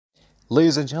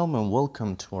Ladies and gentlemen,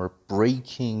 welcome to our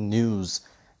breaking news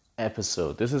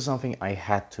episode. This is something I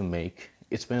had to make.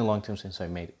 It's been a long time since I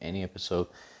made any episode.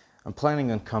 I'm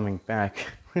planning on coming back.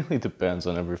 Really depends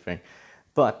on everything.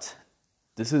 But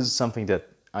this is something that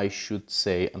I should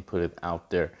say and put it out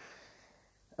there.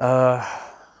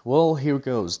 Well, here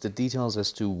goes. The details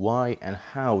as to why and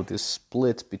how this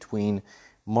split between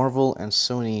Marvel and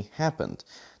Sony happened.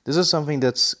 This is something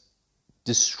that's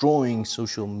destroying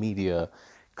social media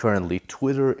currently.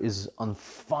 Twitter is on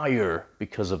fire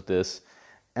because of this.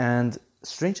 And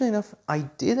strangely enough, I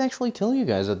did actually tell you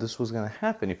guys that this was going to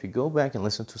happen. If you go back and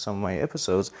listen to some of my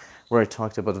episodes where I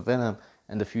talked about Venom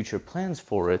and the future plans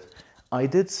for it, I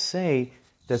did say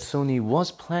that Sony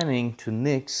was planning to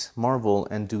nix Marvel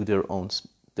and do their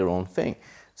own thing.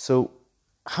 So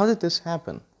how did this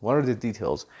happen? What are the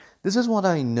details? This is what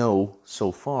I know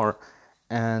so far,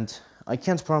 and I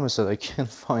can't promise that I can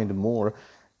find more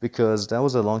because that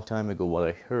was a long time ago what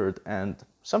I heard, and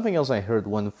something else I heard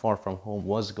when Far From Home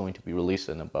was going to be released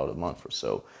in about a month or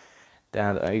so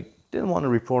that I didn't want to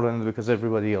report on it because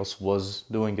everybody else was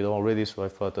doing it already, so I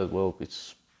thought that, well,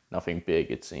 it's nothing big,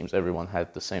 it seems. Everyone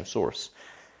had the same source.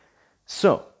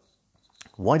 So,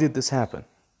 why did this happen?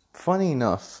 Funny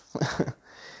enough,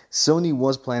 Sony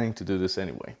was planning to do this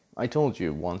anyway. I told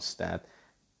you once that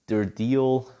their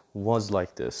deal was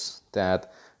like this,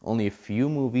 that only a few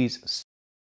movies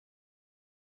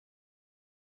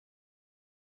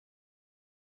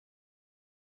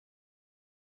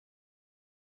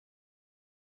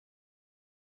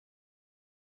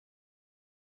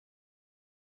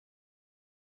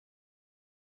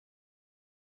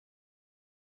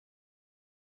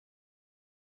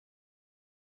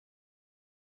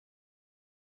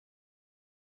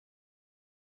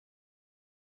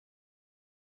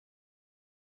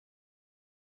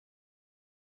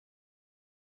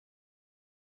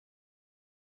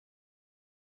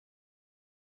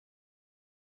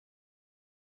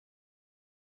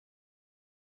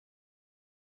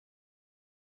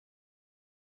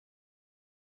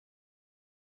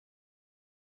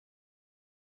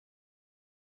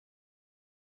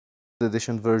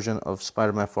edition version of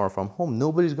Spider-Man Far From Home,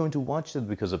 nobody's going to watch it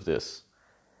because of this.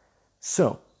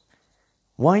 So,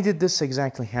 why did this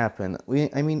exactly happen? We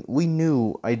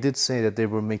knew, I did say that they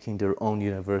were making their own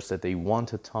universe, that they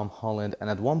wanted Tom Holland, and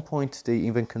at one point they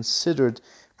even considered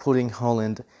putting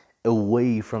Holland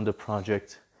away from the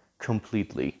project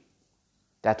completely.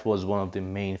 That was one of the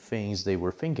main things they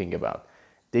were thinking about.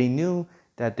 They knew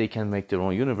that they can make their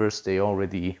own universe. They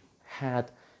already had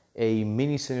a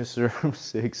mini Sinister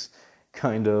Six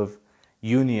kind of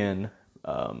union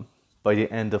by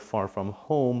the end of Far From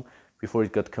Home before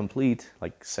it got complete,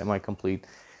 like semi-complete.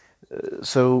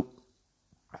 So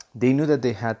they knew that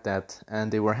they had that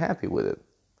and they were happy with it.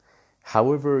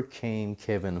 However, came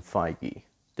Kevin Feige,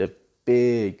 the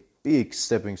big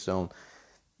stepping stone,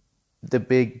 the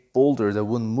big boulder that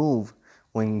wouldn't move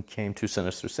when it came to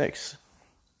Sinister Six.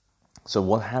 So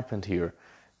what happened here?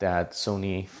 That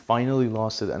Sony finally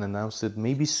lost it and announced it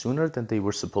maybe sooner than they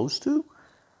were supposed to?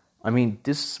 I mean,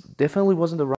 this definitely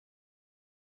wasn't the right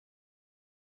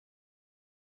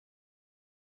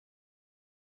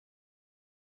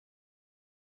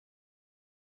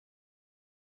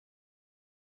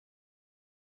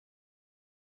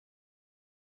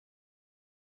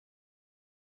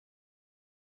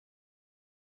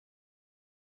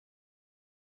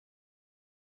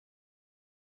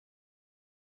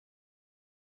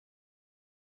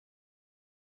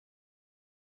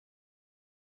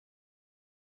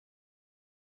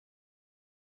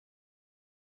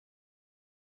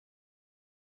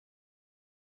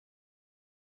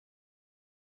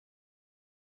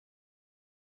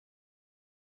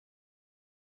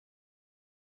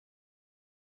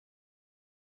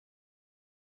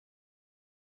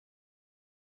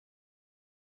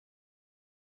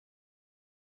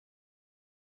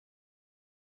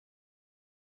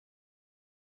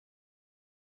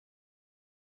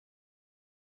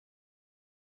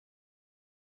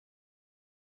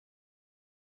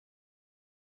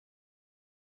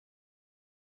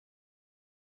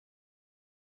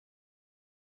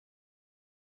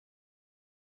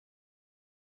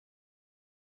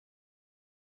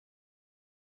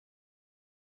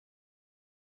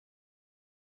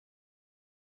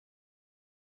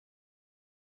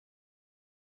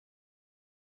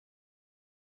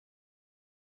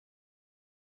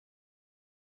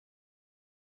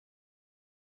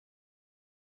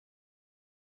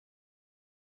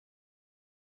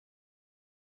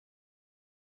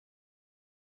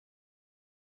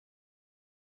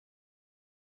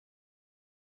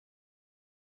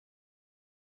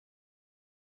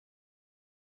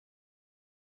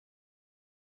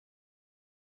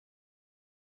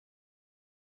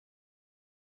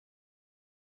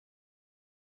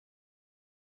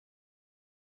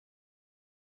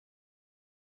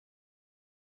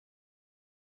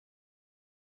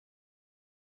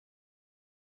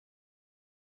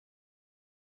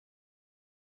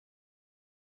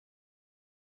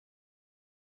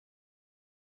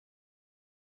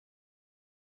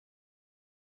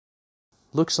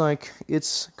looks like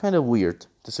it's kind of weird,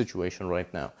 the situation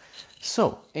right now.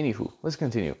 So, anywho, let's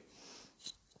continue.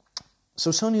 So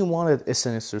Sony wanted a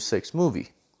Sinister Six movie.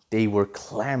 They were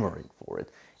clamoring for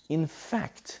it. In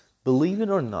fact, believe it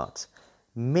or not,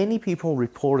 many people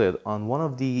reported on one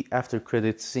of the after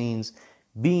credit scenes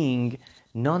being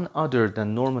none other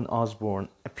than Norman Osborn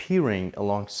appearing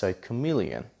alongside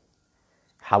Chameleon.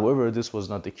 However, this was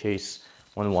not the case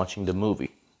when watching the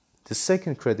movie. The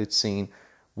second credit scene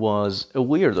was a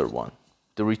weirder one.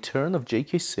 The return of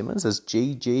J.K. Simmons as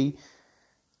J.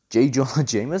 Jonah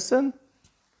Jameson?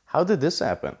 How did this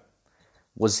happen?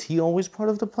 Was he always part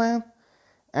of the plan?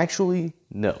 Actually,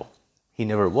 no. He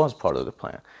never was part of the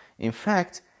plan. In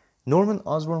fact, Norman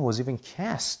Osborn was even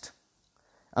cast.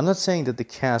 I'm not saying that the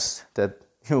cast that,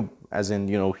 as in,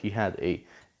 he had a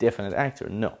definite actor.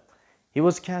 No. He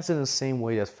was cast in the same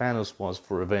way that Thanos was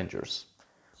for Avengers,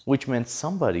 which meant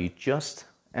somebody just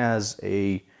as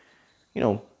a,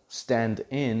 stand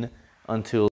in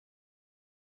until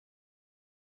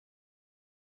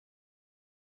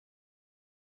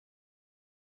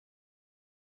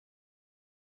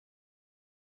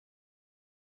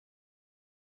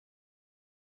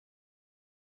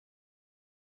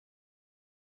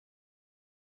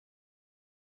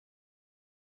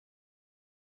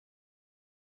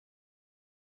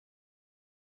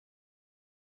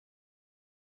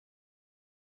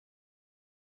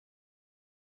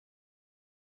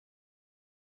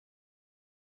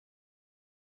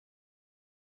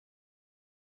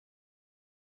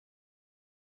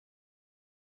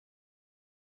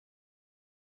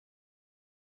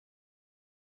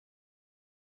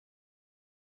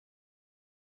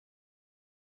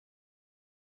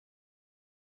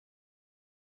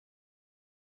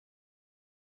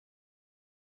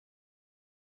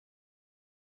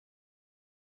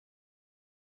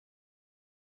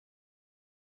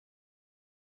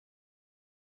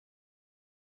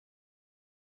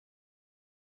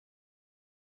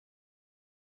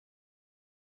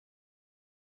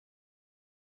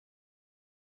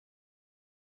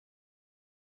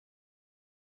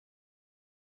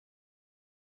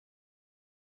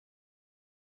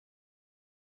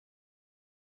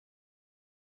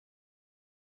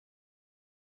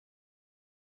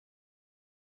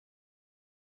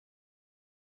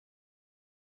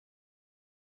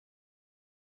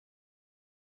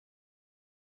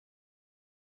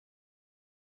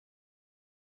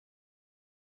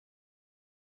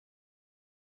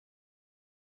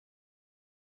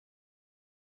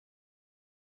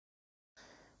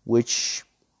which,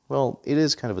 well, it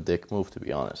is kind of a dick move, to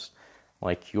be honest.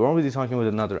 Like, you're already talking with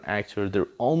another actor, they're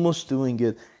almost doing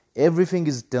it, everything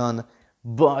is done,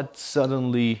 but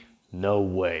suddenly, no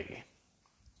way.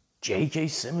 J.K.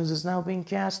 Simmons is now being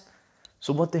cast?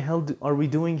 So what the hell are we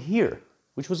doing here?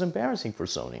 Which was embarrassing for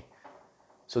Sony.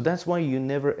 So that's why you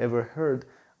never ever heard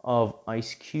of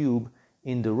Ice Cube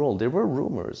in the role. There were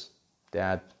rumors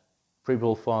that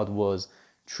people thought was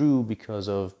true because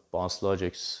of Boss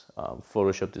Logic's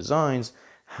Photoshop designs.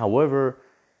 However,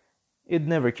 it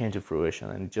never came to fruition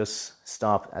and it just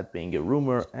stopped at being a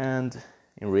rumor and,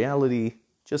 in reality,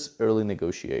 just early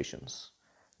negotiations.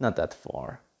 Not that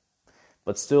far,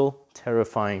 but still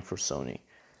terrifying for Sony.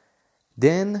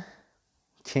 Then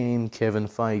came Kevin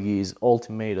Feige's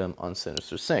ultimatum on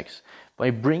Sinister Six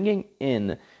by bringing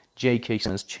in J.K.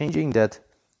 Simmons, changing that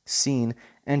scene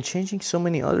and changing so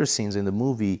many other scenes in the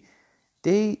movie.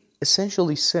 They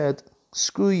essentially said,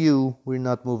 screw you, we're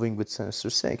not moving with Sinister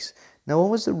Six. Now,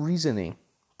 what was the reasoning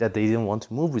that they didn't want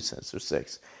to move with Sinister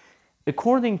Six?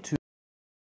 According to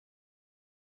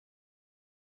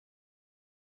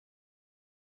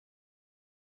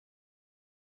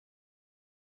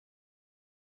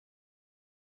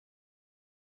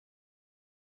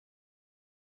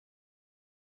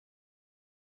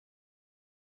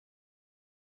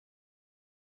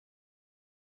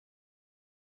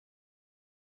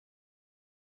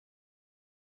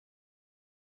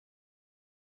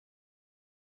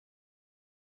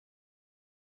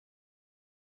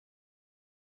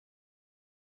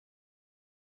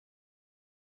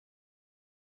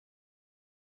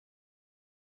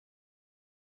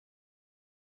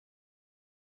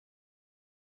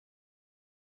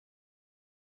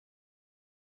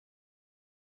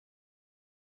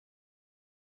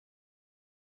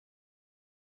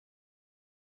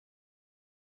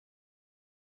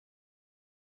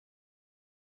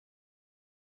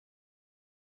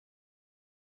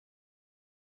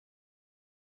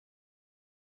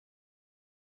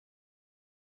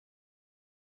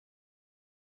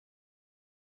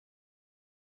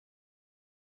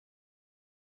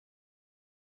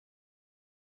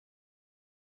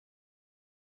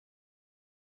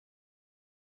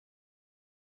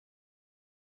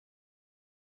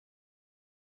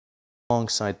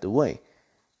alongside the way.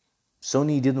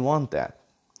 Sony didn't want that.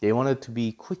 They wanted to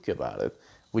be quick about it,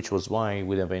 which was why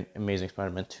with Amazing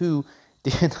Spider-Man 2,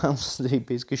 they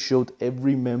basically showed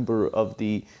every member of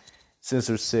the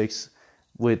Sinister Six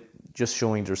with just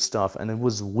showing their stuff, and it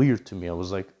was weird to me. I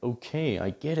was like, okay, I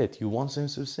get it, you want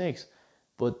Sinister Six,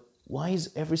 but why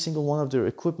is every single one of their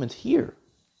equipment here?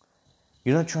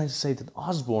 You're not trying to say that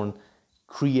Osborn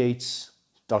creates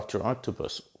Dr.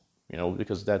 Octopus,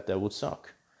 because that would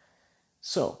suck.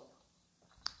 So,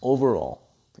 overall,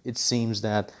 it seems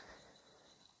that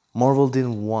Marvel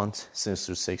didn't want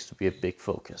Sinister Six to be a big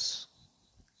focus.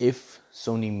 If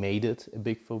Sony made it a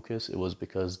big focus, it was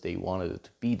because they wanted it to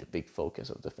be the big focus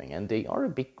of the thing. And they are a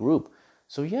big group.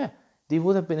 So yeah, they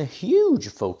would have been a huge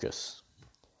focus.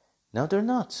 Now they're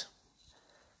not.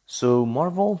 So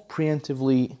Marvel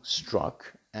preemptively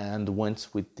struck and went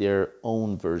with their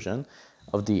own version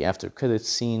of the after credits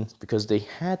scene because they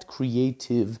had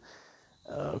creative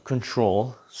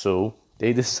control. So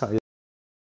they decided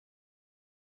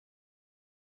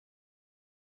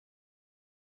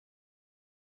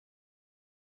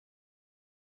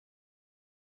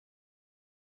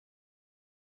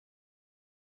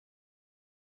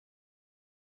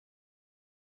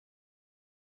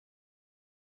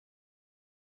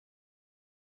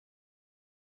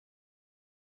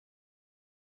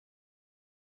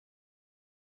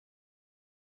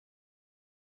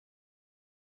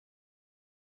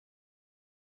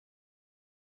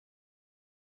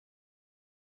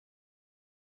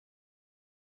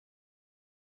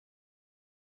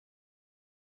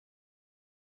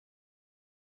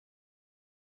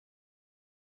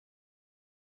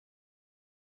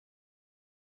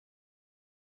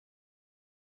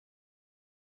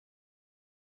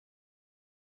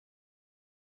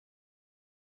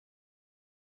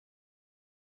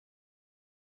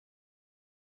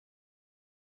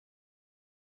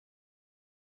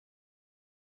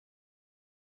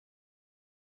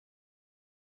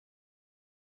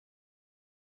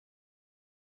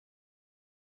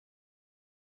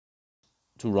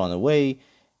to run away,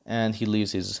 and he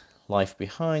leaves his life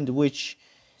behind, which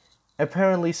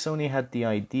apparently Sony had the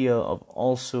idea of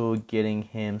also getting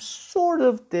him sort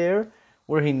of there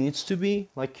where he needs to be,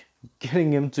 like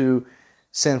getting him to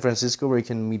San Francisco where he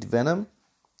can meet Venom.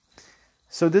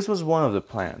 So this was one of the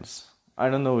plans. I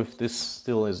don't know if this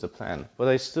still is the plan, but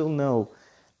I still know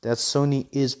that Sony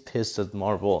is pissed at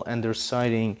Marvel and they're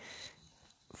citing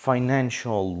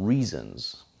financial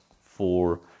reasons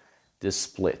for this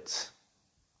split.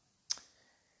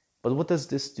 But what does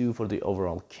this do for the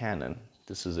overall canon?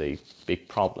 This is a big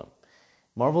problem.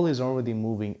 Marvel is already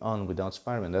moving on without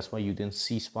Spider-Man. That's why you didn't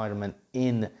see Spider-Man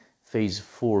in Phase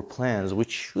 4 plans,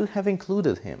 which should have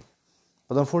included him.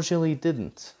 But unfortunately it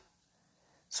didn't.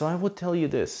 So I would tell you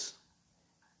this.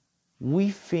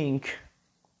 We think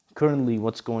currently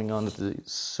what's going on at the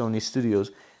Sony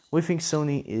studios, we think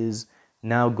Sony is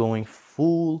now going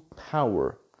full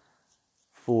power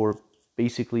for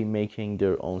basically making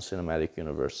their own cinematic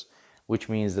universe, which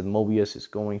means that Mobius is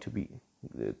going to be,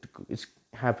 it's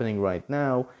happening right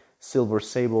now. Silver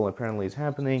Sable apparently is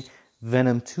happening.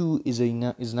 Venom 2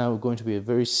 is now going to be a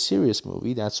very serious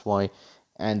movie. That's why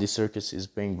Andy Serkis is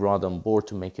being brought on board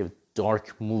to make a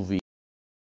dark movie.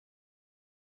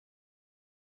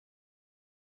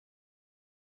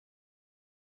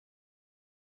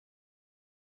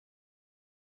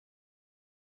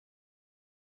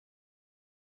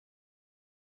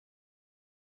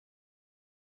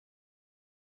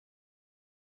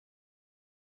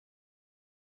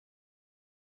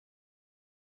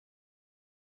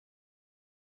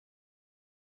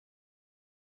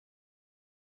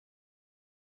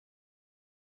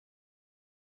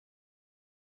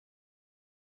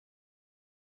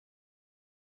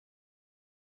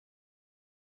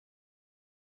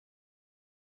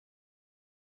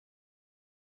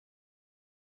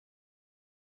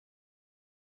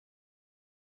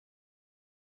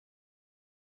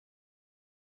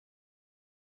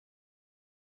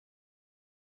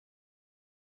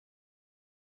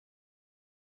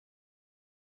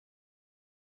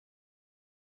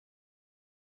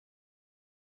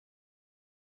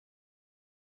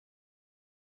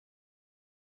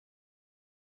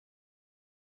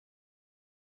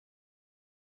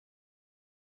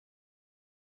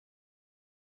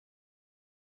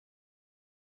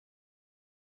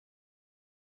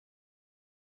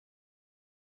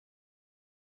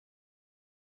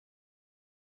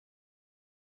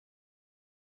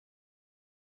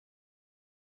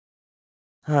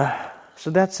 So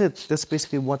that's it. That's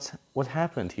basically what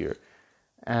happened here,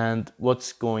 and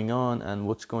what's going on, and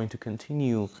what's going to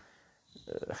continue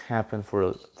happen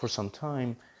for some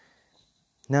time.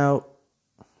 Now,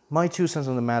 my 2 cents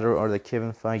on the matter are that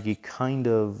Kevin Feige kind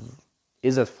of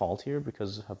is at fault here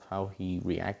because of how he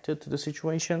reacted to the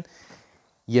situation.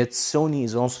 Yet Sony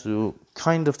is also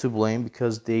kind of to blame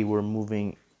because they were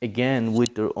moving again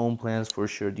with their own plans for a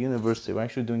shared universe. They were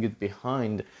actually doing it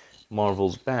behind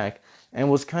Marvel's back, and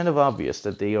it was kind of obvious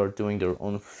that they are doing their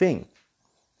own thing.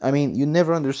 I mean, you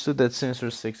never understood that Sinister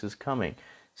Six is coming.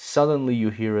 Suddenly you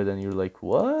hear it and you're like,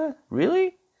 what?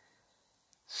 Really?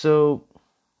 So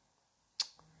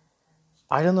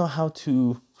I don't know how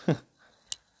to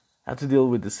how to deal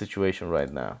with this situation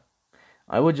right now.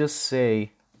 I would just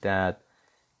say that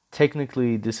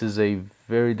technically this is a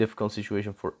very difficult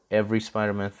situation for every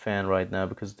Spider-Man fan right now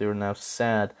because they're now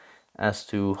sad as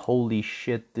to holy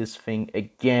shit, this thing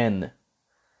again.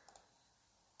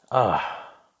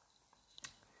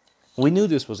 We knew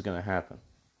this was gonna happen.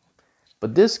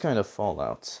 But this kind of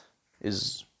fallout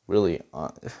is really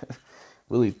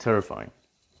really terrifying.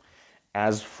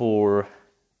 As for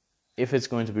if it's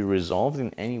going to be resolved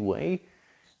in any way,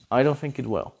 I don't think it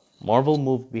will. Marvel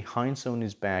moved behind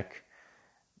Sony's back.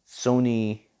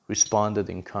 Sony responded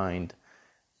in kind.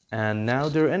 And now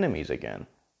they're enemies again.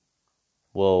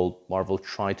 Will Marvel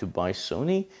try to buy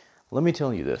Sony? Let me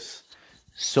tell you this.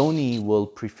 Sony will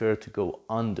prefer to go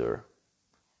under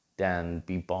than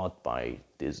be bought by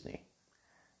Disney.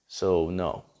 So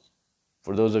no.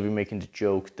 For those of you making the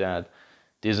joke that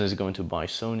Disney is going to buy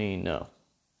Sony, no.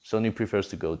 Sony prefers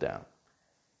to go down.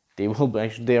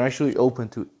 They're actually open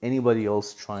to anybody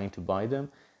else trying to buy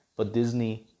them, but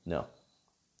Disney, no.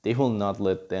 They will not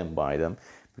let them buy them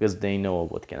because they know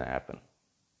what can happen.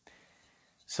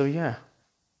 So yeah,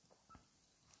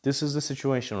 this is the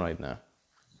situation right now.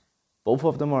 Both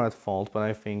of them are at fault, but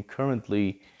I think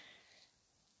currently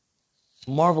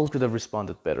Marvel could have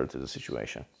responded better to the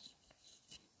situation.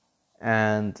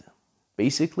 And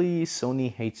basically,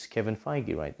 Sony hates Kevin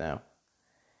Feige right now.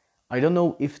 I don't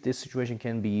know if this situation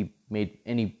can be made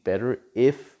any better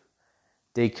if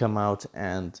they come out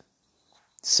and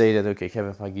say that, okay,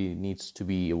 Kevin Feige needs to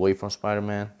be away from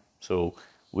Spider-Man, so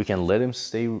we can let him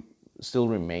still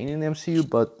remain in the MCU,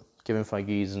 but Kevin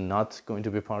Feige is not going to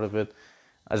be part of it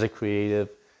as a creative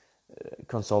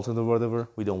consultant or whatever.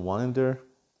 We don't want him there.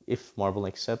 If Marvel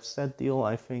accepts that deal,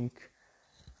 I think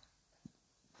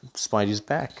Spidey's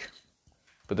back.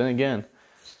 But then again,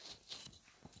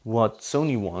 what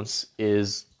Sony wants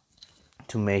is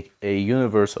to make a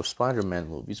universe of Spider-Man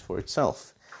movies for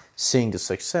itself. Seeing the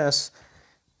success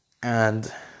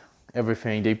and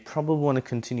everything, they probably want to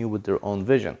continue with their own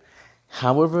vision.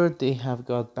 However, they have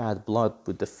got bad blood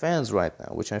with the fans right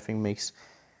now, which I think makes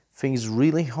things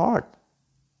really hard.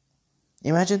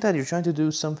 Imagine that you're trying to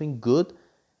do something good,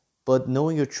 but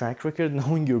knowing your track record,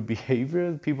 knowing your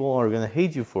behavior, people are going to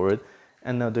hate you for it,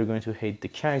 and now they're going to hate the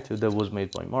character that was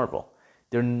made by Marvel.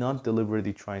 They're not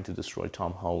deliberately trying to destroy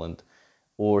Tom Holland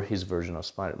or his version of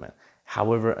Spider-Man.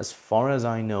 However, as far as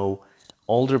I know,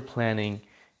 all their planning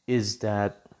is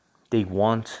that they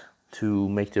want to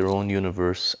make their own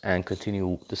universe and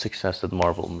continue the success that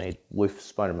Marvel made with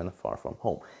Spider-Man Far From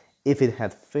Home. If it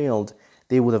had failed,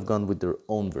 they would have gone with their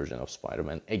own version of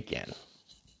Spider-Man again.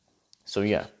 So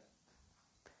yeah,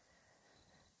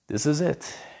 this is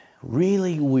it.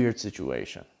 Really weird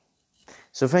situation.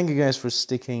 So thank you guys for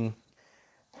sticking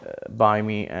by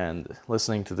me and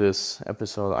listening to this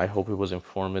episode. I hope it was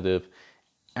informative.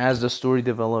 As the story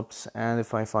develops and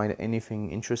if I find anything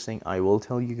interesting, I will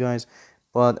tell you guys.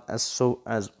 But as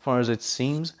far as it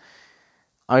seems,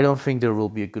 I don't think there will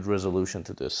be a good resolution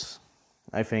to this.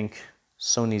 I think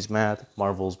Sony's mad,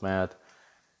 Marvel's mad.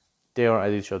 They are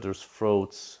at each other's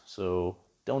throats, so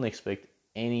don't expect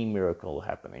any miracle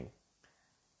happening.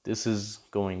 This is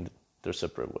going their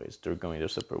separate ways. They're going their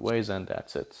separate ways, and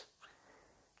that's it.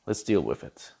 Let's deal with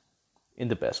it in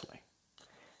the best way.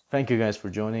 Thank you guys for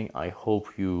joining. I hope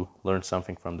you learned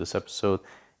something from this episode,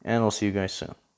 and I'll see you guys soon.